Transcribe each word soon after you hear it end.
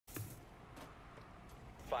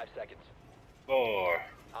5 seconds. 4,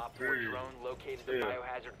 Op 4 3, drone located the 2,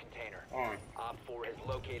 biohazard container. 1. Op 4 has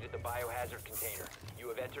located the biohazard container. You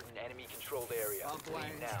have entered an enemy-controlled area.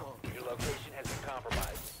 Leave now. Your location has been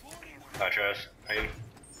compromised. Hi, Travis. Hey.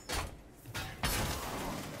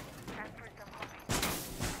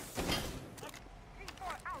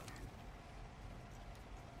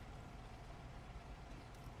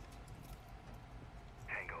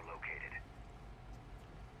 Tango located.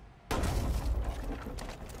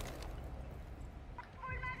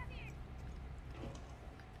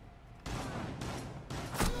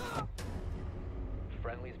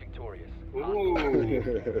 Friendly's victorious. Ooh.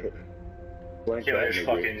 Blank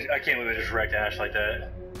I can't believe I just wrecked Ash like that.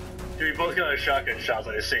 Dude, we both got our shotgun shots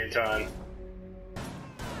at the same time.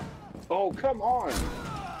 Oh, come on!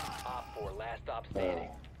 Op 4, last stop standing.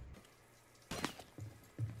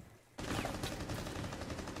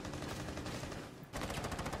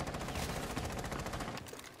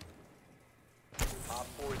 Op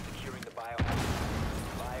 4 is securing the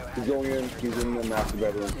biohazard. He's going in. He's in the master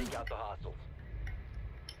bedroom. Take out the hostiles.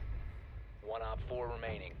 1 Op 4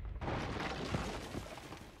 remaining.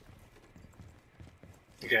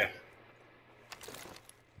 Okay.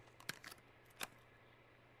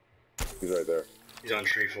 He's right there. He's on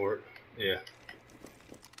tree fort. Yeah.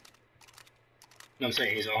 No, I'm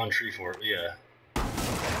saying he's on tree fort. Yeah.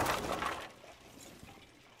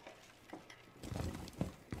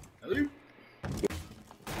 Hello?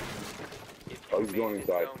 Oh, he's going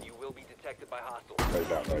inside. You will be detected by hostiles. Right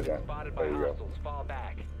down, right down. Spotted by There you go. hostiles. Fall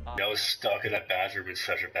back. I was stuck in that bathroom in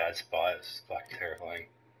such a bad spot. It's fucking terrifying.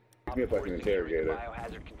 Give me a fucking interrogator.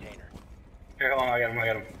 Biohazard container. Here, hold on. I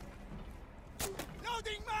got him.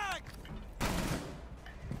 Loading mag!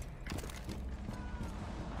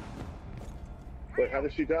 Wait, how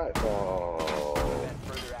did she die? Oh. Prevent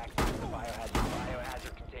further access to the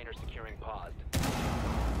biohazard container securing paused.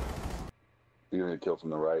 You're gonna kill from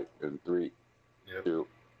the right in 3, Yep. 2,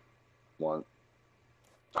 1.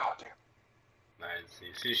 Oh, damn. Man,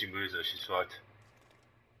 as soon as she moves though, she's fucked.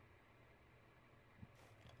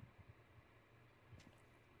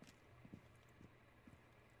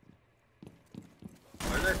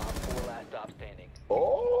 Where's it? Op 4 last stop standing.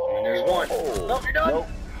 Oh! And there's one. Nope, you're done. Nope.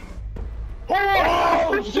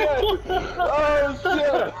 Oh, shit! Oh,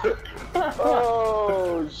 shit!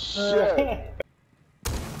 Oh, shit!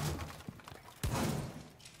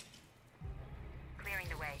 Clearing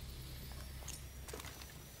the way.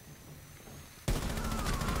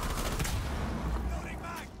 Loading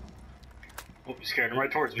mag! Oh, you scared him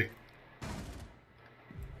right towards me.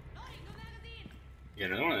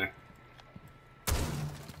 Get another one there.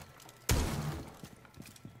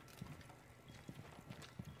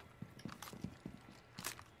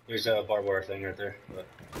 There's a barbed wire thing right there. But,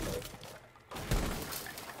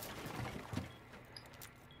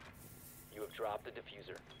 You have dropped the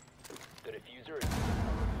diffuser. The diffuser is...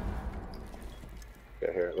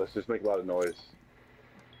 Yeah, here, let's just make a lot of noise.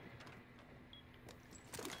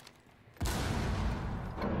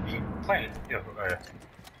 you planted. Yeah, alright.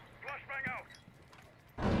 Flashbang out!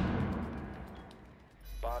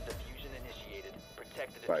 Bomb diffusion initiated.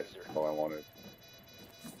 Protect the Nice, diffuser. all I wanted.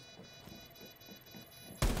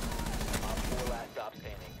 Op 4 last stop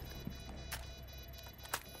standing.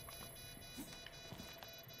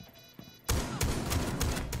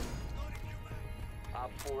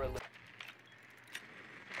 Op 4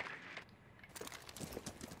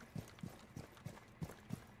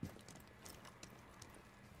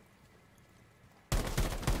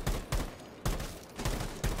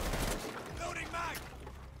 Loading mag!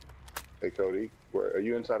 Hey, Cody, where are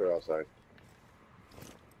you, inside or outside?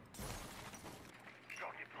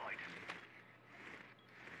 Shot deployed.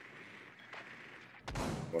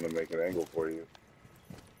 I want to make an angle for you.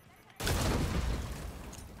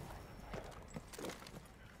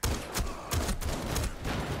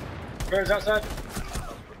 Where's outside?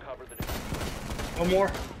 must recover the diffuser. One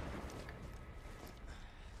more.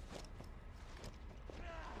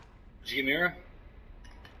 Did you get Mira?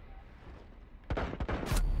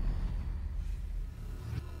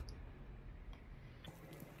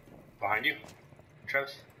 Behind you,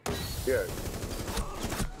 Travis. Yeah,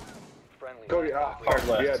 Friendly. Cody, last hard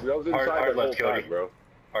left. Yeah, that was inside Hard the left, whole Cody. time, bro.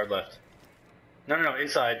 Hard left. No,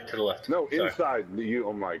 inside to the left. No, Sorry. inside. You,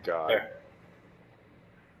 oh my god. There.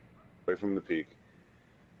 Away from the peak.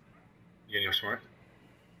 You getting your smart?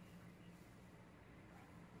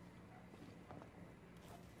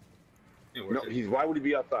 Yeah, No, he's. Why would he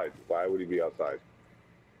be outside? Why would he be outside?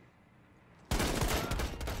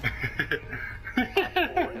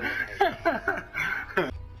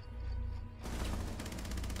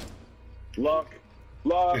 Luck.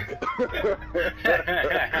 Lock.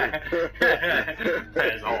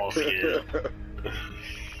 That is all skill.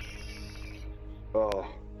 Oh.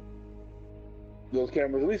 Those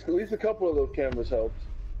cameras, at least a couple of those cameras helped.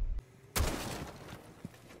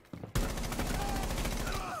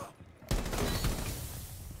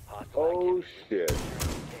 Oh shit.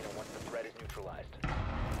 Container once the threat is neutralized.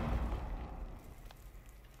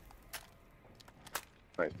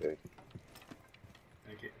 Nice, Dave.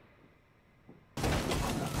 Thank you.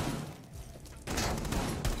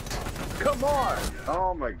 Come on!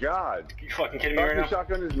 Oh my god. You fucking kidding me right now?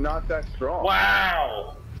 Shotgun is not that strong.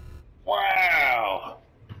 Wow! Wow!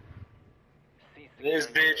 This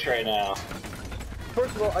bitch right now.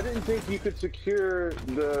 First of all, I didn't think you could secure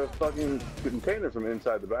the fucking container from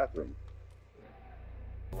inside the bathroom.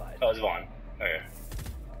 Oh, it's Vaughn. Okay.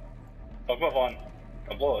 Fuck about Vaughn.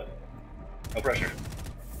 Don't blow it. No pressure.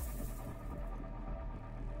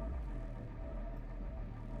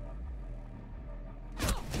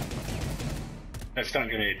 That's stun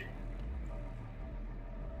grenade.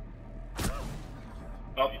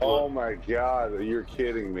 Oh, you blew Oh it. my god, you're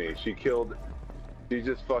kidding me. She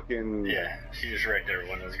just fucking... Yeah, she just wrecked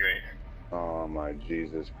everyone. That was great. Oh my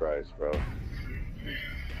Jesus Christ, bro.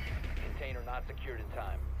 Container not secured in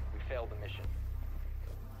time. We failed the mission.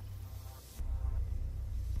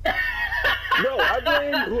 No, I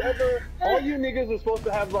blame whoever... All you niggas are supposed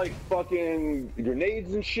to have, like, fucking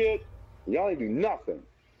grenades and shit. Y'all ain't do nothing.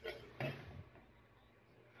 I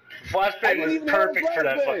Flashbang didn't was even have a perfect for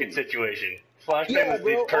that flashbang. fucking situation. Flashbang Yeah, was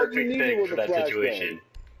bro, the all you perfect needed thing was for a that flashbang. situation.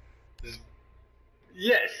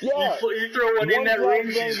 Yes, Yeah. you throw one in that room,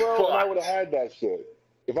 flashbang, she's bro, and I would have fucked. had that shit.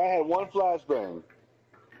 If I had one flashbang.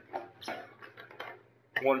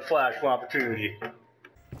 One flash, one opportunity.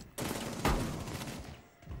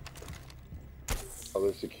 Are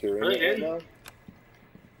they securing Really it right did? now?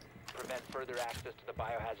 Prevent further access to the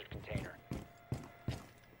biohazard container.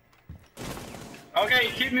 Okay,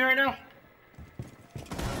 you keep me right now?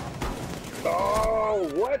 Oh,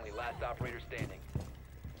 what? Only last operator standing.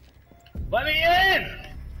 Let me in!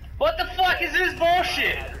 What the fuck is this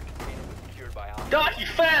bullshit? Biohazard container was secured by op. Doc, you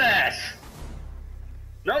fat ass!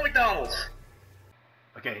 No McDonald's!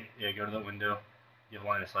 Okay, yeah, go to the window. You have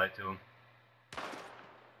line of sight to him.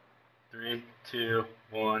 3, 2,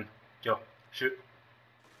 1, go. Shoot.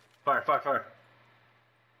 Fire, fire, fire.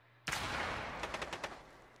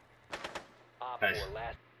 Op Nice. 4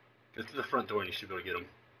 last. Go to the front door and you should be able to get him.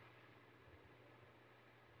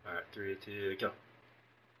 Alright, 3, 2, go.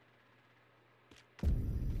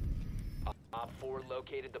 Op 4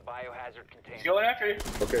 located the biohazard He's container. going after you.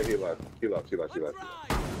 Okay, he left. He left.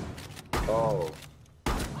 Oh.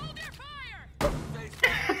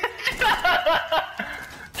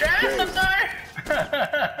 Travis, I'm sorry!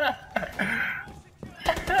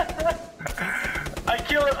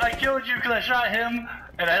 I killed you because I shot him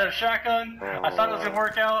and I had a shotgun. I thought it was gonna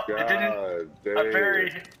work out. It didn't. I'm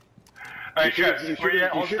very. Alright, Travis, where you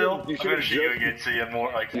at? Hold still. I'm gonna shoot you again so you have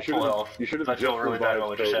more like full health. You should have I feel just really bad about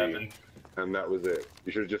what revived just Cody, happened. and that was it.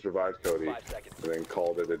 You should have just revived Cody 5 seconds. and then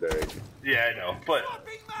called it a day. Yeah, I know, but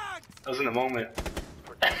I was in the moment.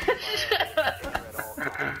 Protect the biohazard container at all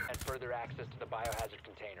costs. And further access to the biohazard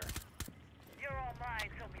container. You're all mine,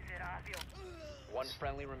 so miserable. One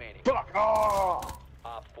friendly remaining. Fuck! Oh!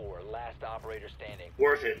 Op 4 last operator standing.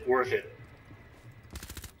 Worth it, worth it.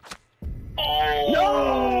 Oh!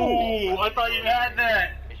 No! I thought you had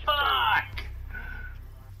that. Fuck!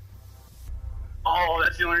 Oh,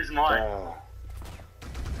 that's the only reason why. Ah.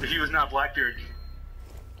 If he was not Blackbeard.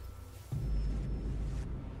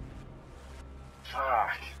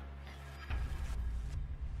 Fuck.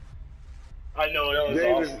 I know, that was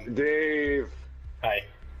Dave, awesome. Dave. Hi.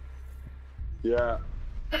 Yeah.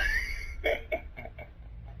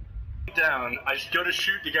 Down, I just go to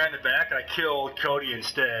shoot the guy in the back and I kill Cody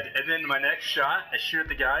instead. And then my next shot, I shoot at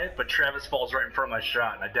the guy, but Travis falls right in front of my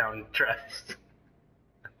shot and I down Travis.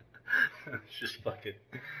 It's just fucking,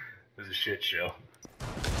 it was a shit show.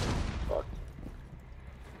 Fuck.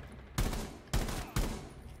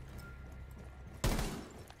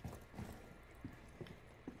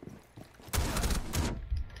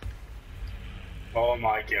 Oh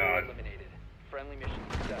my god. Eliminated. Friendly mission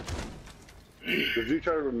successful. Did you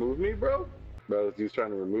try to remove me, bro? Bro, if he's trying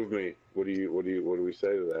to remove me, what do we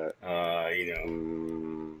say to that? You know,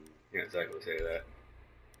 Mm, you know exactly what to say to that.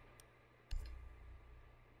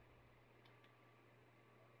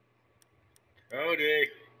 Cody!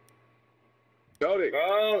 Cody!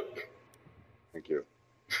 Oh! Thank you.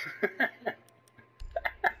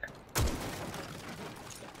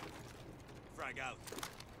 Frag out.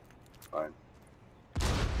 Fine.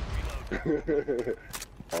 Reload.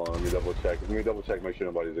 Hold on, let me double check. Let me double check, make sure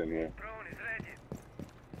nobody's in here. Drone is ready.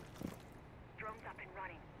 Drone's up and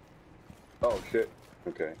running. Oh shit.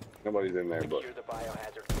 Okay. Nobody's in there, but. Secure the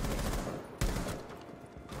biohazard container.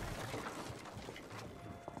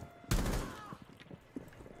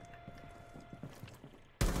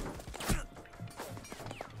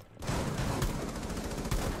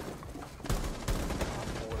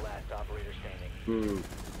 Four last operator standing.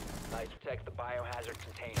 Nice, protect the biohazard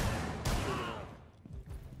container.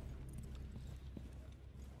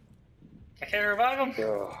 I can't revive him.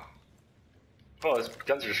 Ugh. Oh, his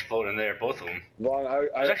guns are just floating there, both of them. Vaughn, There's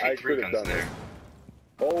I actually 3 could have guns done there. it.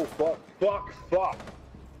 Oh, fuck.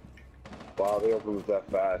 Wow, they opened it that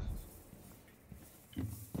fast.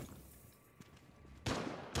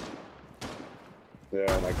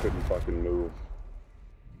 Yeah, and I couldn't fucking move.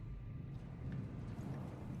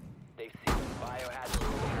 They've seen the biohazard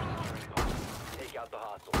container security pod. Take out the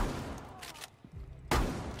hostile.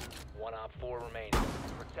 1 op 4 remaining.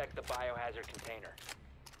 Protect the biohazard container.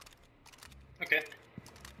 Okay.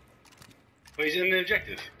 Well, he's in the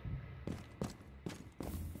objective.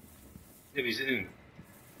 Yeah, he's in.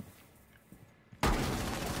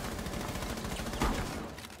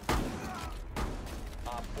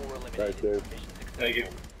 Op 4 eliminated. Right there. Mission successful. Thank you.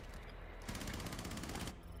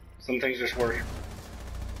 Some things just work.